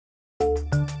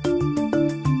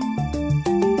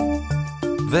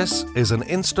This is an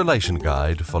installation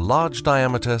guide for large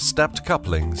diameter stepped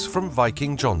couplings from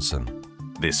Viking Johnson.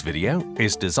 This video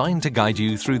is designed to guide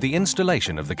you through the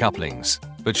installation of the couplings,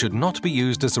 but should not be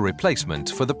used as a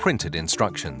replacement for the printed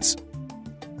instructions.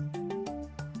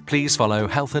 Please follow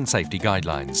health and safety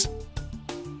guidelines.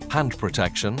 Hand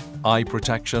protection, eye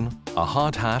protection, a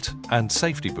hard hat and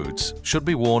safety boots should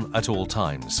be worn at all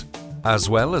times, as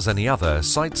well as any other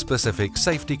site-specific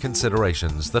safety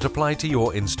considerations that apply to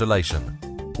your installation,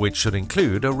 which should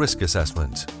include a risk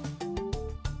assessment.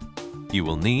 You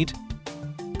will need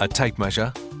a tape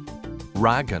measure,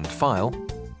 rag and file,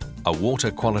 a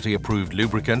water quality approved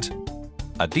lubricant,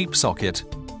 a deep socket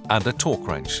and a torque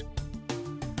wrench.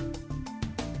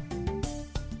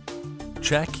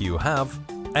 Check you have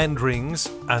end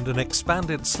rings and an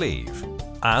expanded sleeve,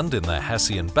 and in the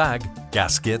Hessian bag,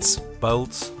 gaskets,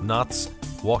 bolts, nuts,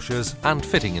 washers and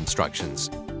fitting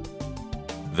instructions.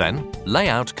 Then lay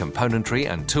out componentry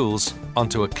and tools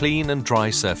onto a clean and dry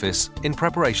surface in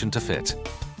preparation to fit.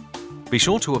 Be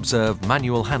sure to observe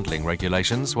manual handling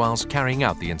regulations whilst carrying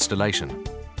out the installation.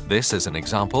 This is an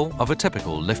example of a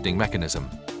typical lifting mechanism.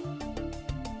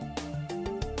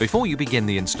 Before you begin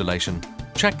the installation,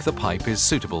 check the pipe is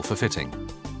suitable for fitting.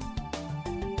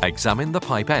 Examine the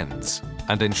pipe ends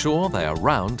and ensure they are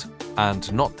round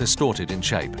and not distorted in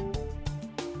shape.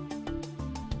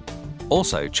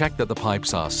 Also check that the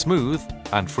pipes are smooth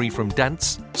and free from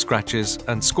dents, scratches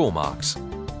and score marks.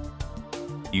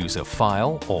 Use a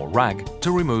file or rag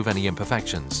to remove any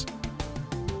imperfections.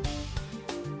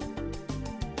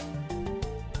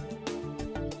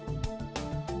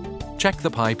 Check the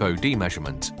pipe OD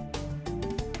measurement.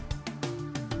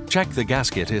 Check the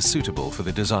gasket is suitable for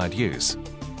the desired use.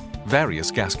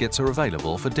 Various gaskets are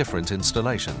available for different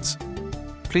installations.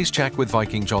 Please check with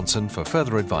Viking Johnson for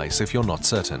further advice if you're not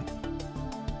certain.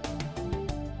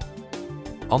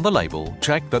 On the label,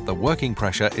 check that the working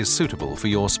pressure is suitable for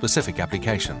your specific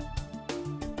application.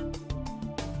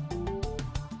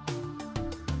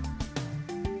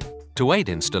 To aid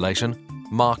installation,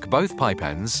 mark both pipe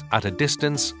ends at a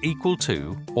distance equal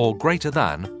to or greater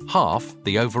than half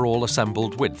the overall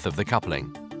assembled width of the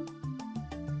coupling.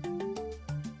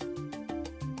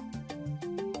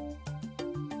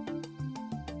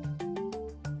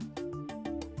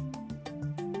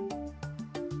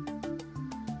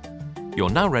 You're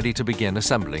now ready to begin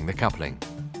assembling the coupling.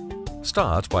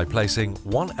 Start by placing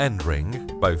one end ring,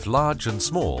 both large and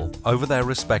small, over their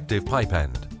respective pipe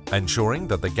end, ensuring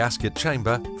that the gasket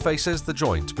chamber faces the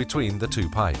joint between the two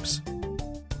pipes.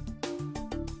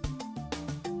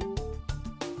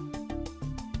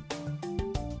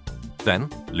 Then,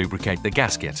 lubricate the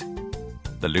gasket.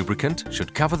 The lubricant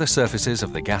should cover the surfaces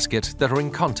of the gasket that are in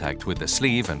contact with the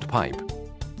sleeve and pipe.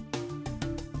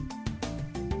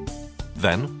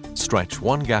 Then, stretch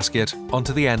one gasket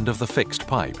onto the end of the fixed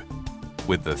pipe,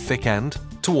 with the thick end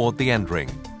toward the end ring.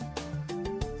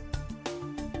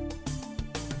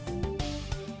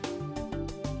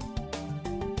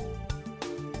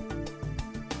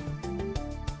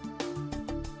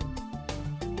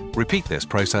 Repeat this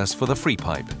process for the free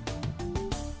pipe.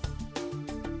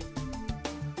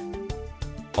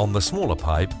 On the smaller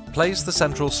pipe, place the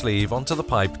central sleeve onto the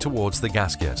pipe towards the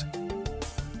gasket.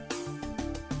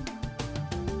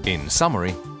 In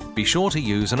summary, be sure to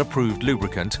use an approved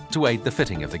lubricant to aid the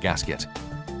fitting of the gasket.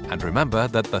 And remember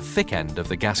that the thick end of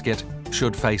the gasket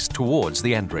should face towards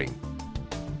the end ring.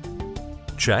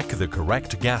 Check the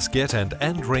correct gasket and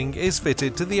end ring is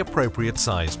fitted to the appropriate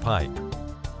size pipe.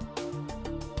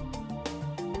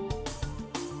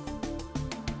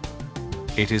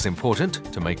 It is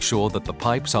important to make sure that the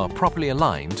pipes are properly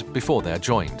aligned before they're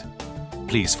joined.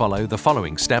 Please follow the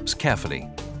following steps carefully.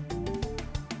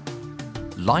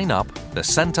 Line up the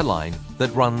center line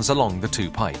that runs along the two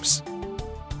pipes.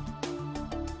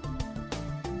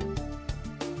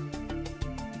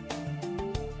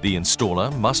 The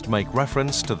installer must make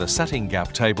reference to the setting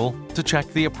gap table to check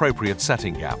the appropriate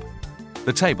setting gap.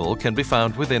 The table can be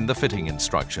found within the fitting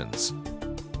instructions.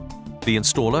 The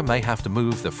installer may have to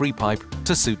move the free pipe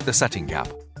to suit the setting gap.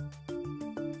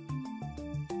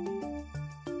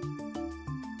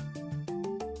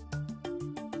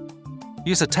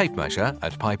 Use a tape measure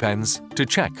at pipe ends to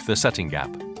check the setting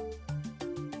gap.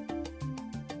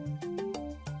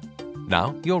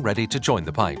 Now you're ready to join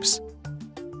the pipes.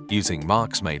 Using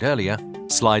marks made earlier,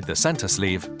 slide the center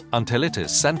sleeve until it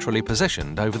is centrally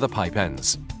positioned over the pipe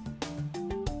ends.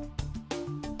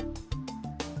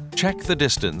 Check the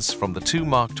distance from the two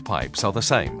marked pipes are the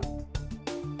same.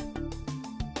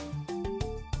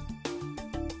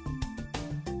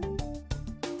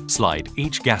 Slide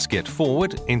each gasket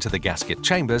forward into the gasket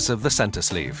chambers of the center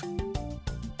sleeve.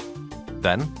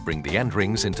 Then bring the end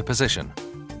rings into position.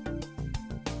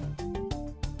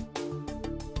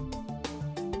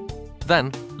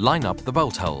 Then line up the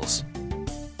bolt holes.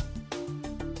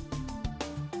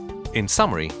 In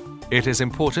summary, it is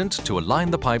important to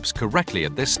align the pipes correctly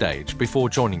at this stage before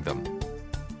joining them.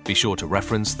 Be sure to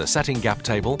reference the setting gap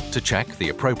table to check the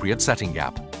appropriate setting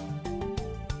gap.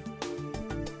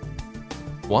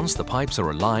 Once the pipes are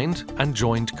aligned and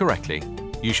joined correctly,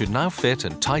 you should now fit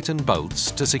and tighten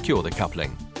bolts to secure the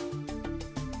coupling.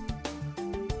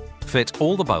 Fit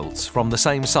all the bolts from the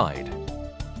same side,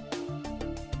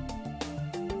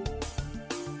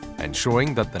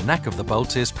 ensuring that the neck of the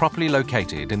bolt is properly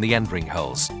located in the end ring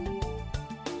holes.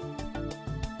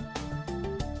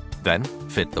 Then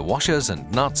fit the washers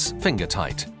and nuts finger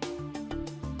tight.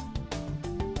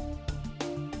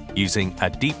 Using a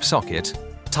deep socket,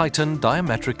 tighten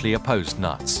diametrically opposed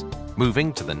nuts,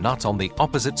 moving to the nut on the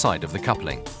opposite side of the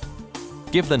coupling.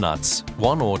 Give the nuts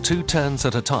 1 or 2 turns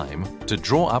at a time to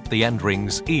draw up the end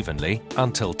rings evenly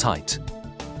until tight.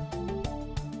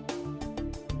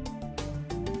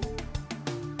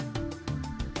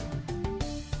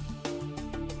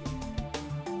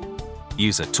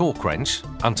 Use a torque wrench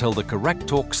until the correct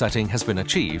torque setting has been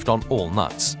achieved on all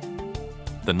nuts.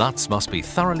 The nuts must be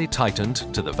thoroughly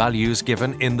tightened to the values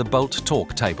given in the bolt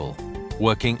torque table,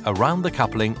 working around the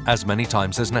coupling as many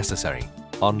times as necessary.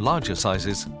 On larger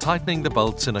sizes, tightening the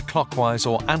bolts in a clockwise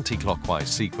or anti-clockwise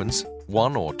sequence,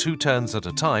 1 or 2 turns at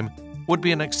a time, would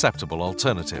be an acceptable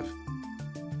alternative.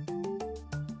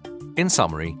 In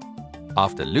summary,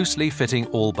 after loosely fitting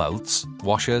all bolts,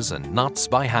 washers and nuts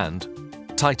by hand,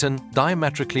 tighten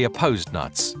diametrically opposed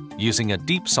nuts using a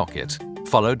deep socket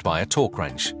followed by a torque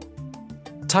wrench.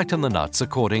 Tighten the nuts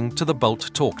according to the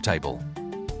bolt torque table.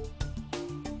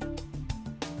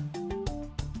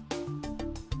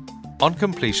 On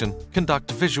completion,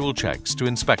 conduct visual checks to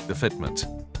inspect the fitment.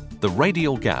 The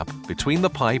radial gap between the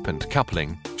pipe and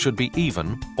coupling should be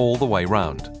even all the way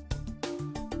round.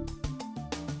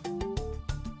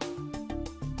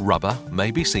 Rubber may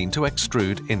be seen to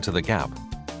extrude into the gap.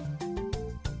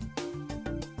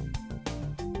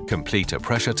 Complete a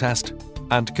pressure test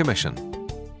and commission.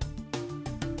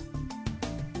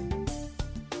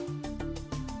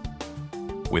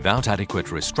 Without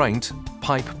adequate restraint,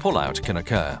 pipe pull-out can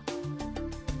occur.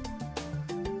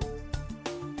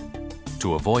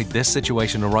 To avoid this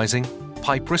situation arising,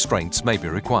 pipe restraints may be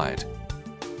required.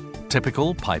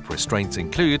 Typical pipe restraints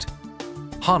include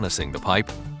harnessing the pipe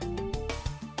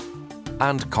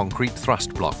and concrete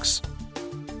thrust blocks.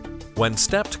 When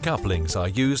stepped couplings are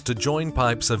used to join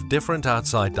pipes of different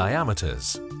outside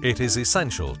diameters, it is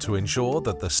essential to ensure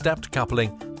that the stepped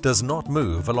coupling does not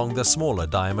move along the smaller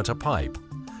diameter pipe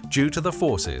due to the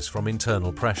forces from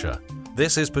internal pressure.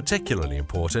 This is particularly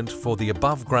important for the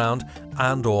above ground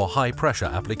and/or high pressure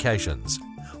applications,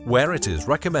 where it is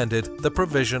recommended the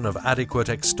provision of adequate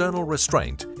external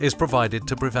restraint is provided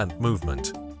to prevent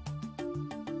movement.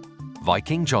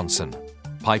 Viking Johnson.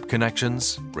 Pipe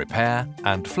connections, repair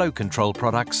and flow control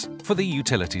products for the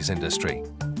utilities industry.